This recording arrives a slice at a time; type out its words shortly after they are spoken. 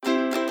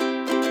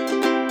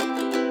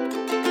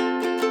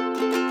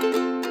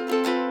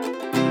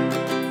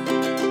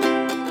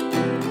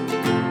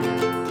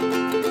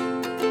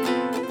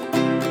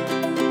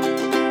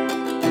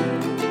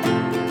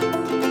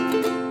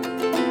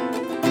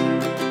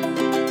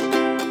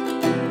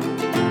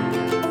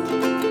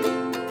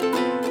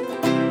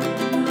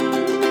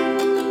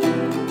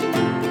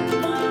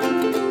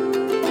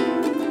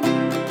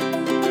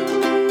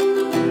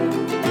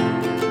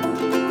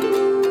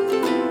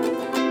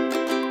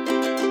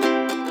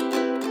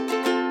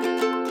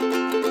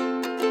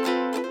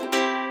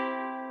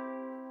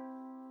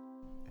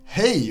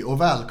Hej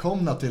och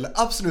välkomna till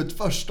absolut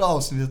första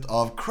avsnittet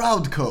av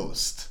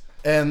Crowdcoast.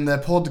 En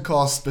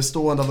podcast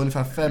bestående av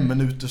ungefär 5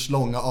 minuters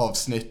långa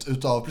avsnitt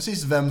utav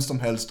precis vem som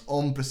helst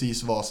om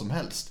precis vad som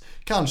helst.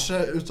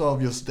 Kanske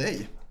utav just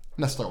dig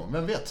nästa gång,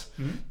 vem vet.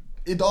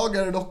 Idag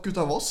är det dock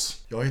utav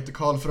oss. Jag heter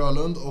Karl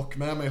Frölund och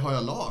med mig har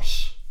jag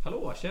Lars.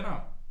 Hallå,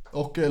 tjena.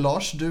 Och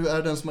Lars, du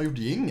är den som har gjort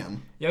jingeln.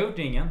 Jag har gjort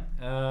jingeln.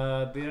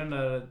 Det är den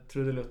där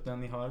trudelutten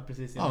ni hör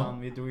precis innan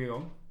vi drog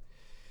igång.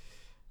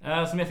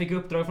 Som jag fick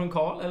uppdrag från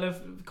Karl.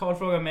 Eller Karl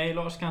frågade mig,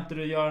 Lars, kan inte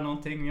du göra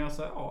någonting? Och jag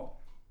sa ja.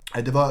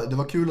 Det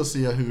var kul att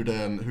se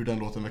hur den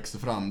låten växte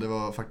fram. Det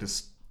var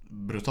faktiskt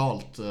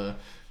brutalt.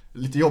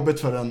 Lite jobbigt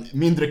för en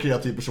mindre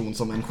kreativ person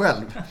som en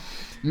själv.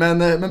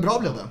 Men bra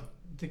blev det.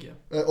 Tycker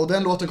jag. Och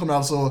den låten kommer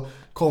alltså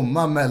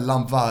komma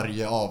mellan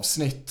varje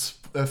avsnitt.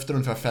 Efter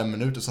ungefär 5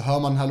 minuter så hör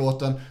man den här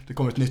låten. Det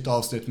kommer ett nytt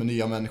avsnitt med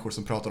nya människor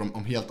som pratar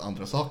om helt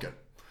andra saker.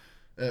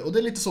 Och det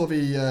är lite så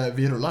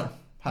vi rullar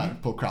här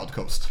på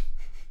Crowdcoast.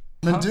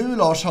 Men du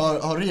Lars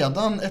har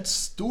redan ett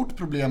stort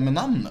problem med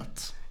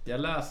namnet. Jag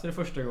läste det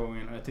första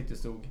gången och jag tyckte det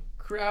stod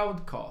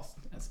Crowdcast,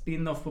 en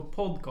spin-off på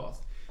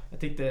podcast. Jag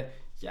tyckte,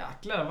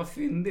 jäklar vad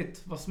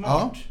fyndigt, vad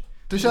smart. Ja,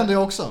 det kände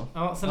jag också.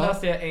 Ja, sen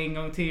läste jag en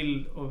gång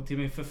till och till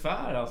min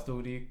förfäran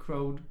stod det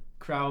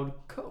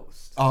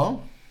Crowdcoast. Ja.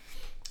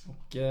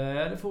 Och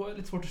det får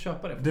lite svårt att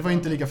köpa det. Det var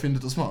inte lika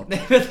fyndigt och smart.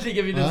 Nej, det är inte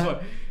lika fyndigt och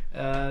smart.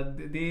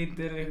 Det är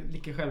inte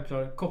lika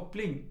självklar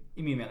koppling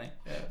i min mening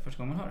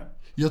första gången man hör det.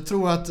 Jag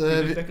tror att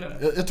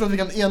vi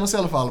kan enas i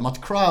alla fall om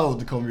att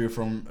crowd kommer ju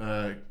från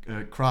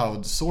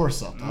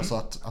crowdsourcat. Alltså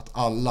att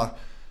alla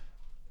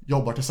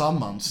jobbar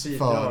tillsammans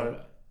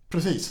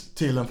precis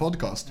till en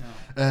podcast.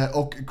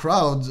 Och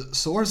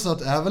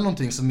crowdsourcat är väl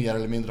någonting som mer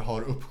eller mindre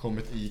har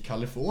uppkommit i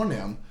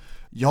Kalifornien.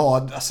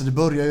 Ja, alltså det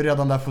börjar ju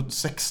redan där på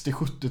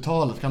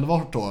 60-70-talet. Kan det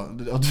vara då?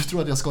 Du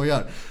tror att jag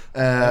skojar.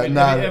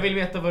 Jag vill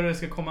veta vad du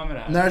ska komma med det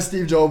här. När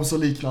Steve Jobs och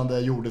liknande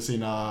gjorde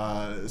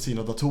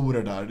sina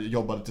datorer där,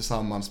 jobbade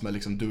tillsammans med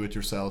liksom do it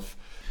yourself.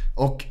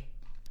 Och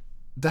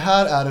det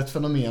här är ett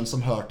fenomen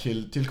som hör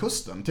till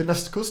kusten, till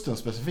västkusten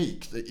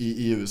specifikt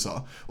i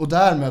USA. Och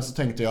därmed så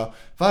tänkte jag,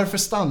 varför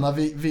stannar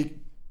vi vid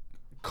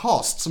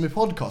cast som i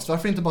podcast?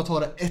 Varför inte bara ta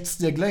det ett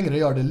steg längre och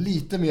göra det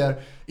lite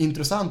mer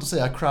intressant att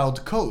säga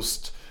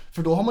Crowdcoast?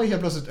 För då har man ju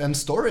helt plötsligt en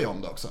story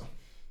om det också.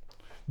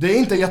 Det är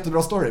inte en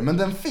jättebra story, men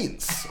den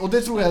finns. Och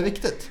det tror jag är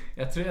viktigt.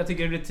 Jag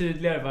tycker det blir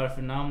tydligare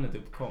varför namnet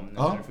uppkom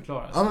när du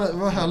förklarar. Ja, men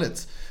vad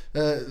härligt.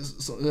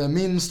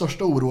 Min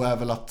största oro är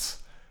väl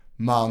att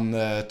man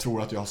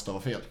tror att jag stavar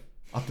fel.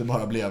 Att det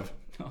bara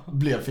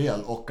blev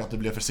fel och att det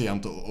blev för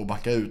sent att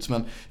backa ut.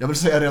 Men jag vill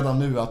säga redan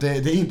nu att det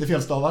är inte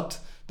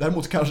felstavat.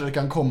 Däremot kanske det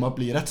kan komma att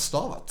bli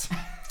rättstavat.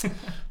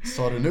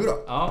 Sa du nu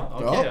då?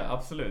 Ja, okej,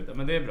 absolut.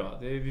 Men det är bra.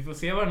 Vi får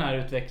se vad den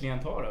här utvecklingen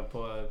tar då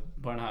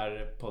på den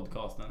här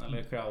podcasten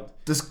eller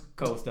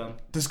crowdcoasten.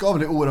 Det ska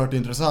bli oerhört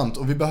intressant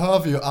och vi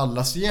behöver ju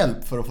allas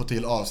hjälp för att få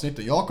till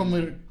avsnittet. Jag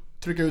kommer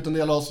trycka ut en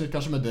del avsnitt,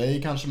 kanske med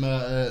dig, kanske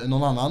med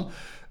någon annan.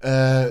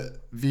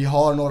 Vi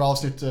har några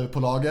avsnitt på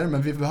lager,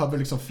 men vi behöver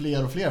liksom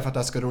fler och fler för att det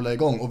här ska rulla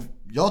igång. Och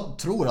jag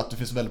tror att det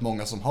finns väldigt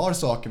många som har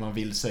saker man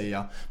vill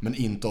säga men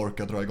inte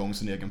orkar dra igång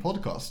sin egen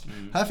podcast.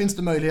 Här finns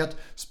det möjlighet,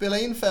 spela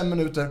in 5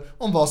 minuter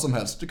om vad som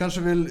helst. Du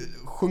kanske vill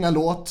sjunga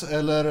låt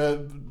eller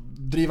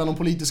driva någon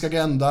politisk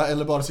agenda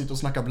eller bara sitta och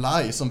snacka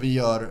blaj som vi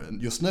gör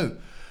just nu.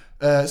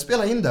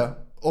 Spela in det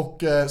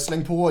och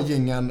släng på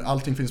jingeln,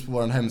 allting finns på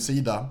vår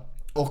hemsida.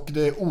 Och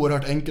det är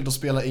oerhört enkelt att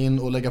spela in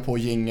och lägga på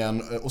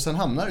jingeln och sen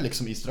hamnar det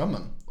liksom i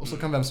strömmen. Och så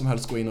kan vem som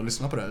helst gå in och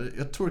lyssna på det.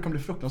 Jag tror det kan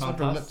bli fruktansvärt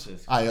roligt.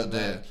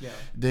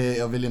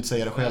 Jag vill inte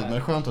säga det själv, men det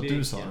är skönt att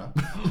du sa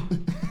det.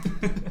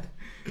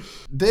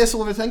 Det är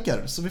så vi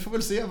tänker, så vi får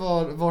väl se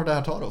var det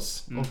här tar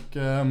oss. Och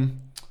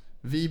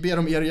vi ber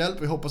om er hjälp.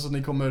 Vi hoppas att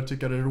ni kommer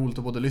tycka det är roligt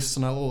att både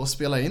lyssna och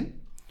spela in.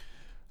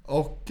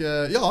 Och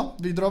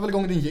vi drar väl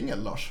igång din jingle,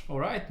 Lars. All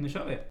right, nu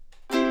kör vi.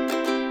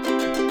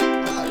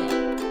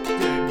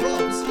 Det är bra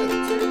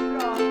beslut.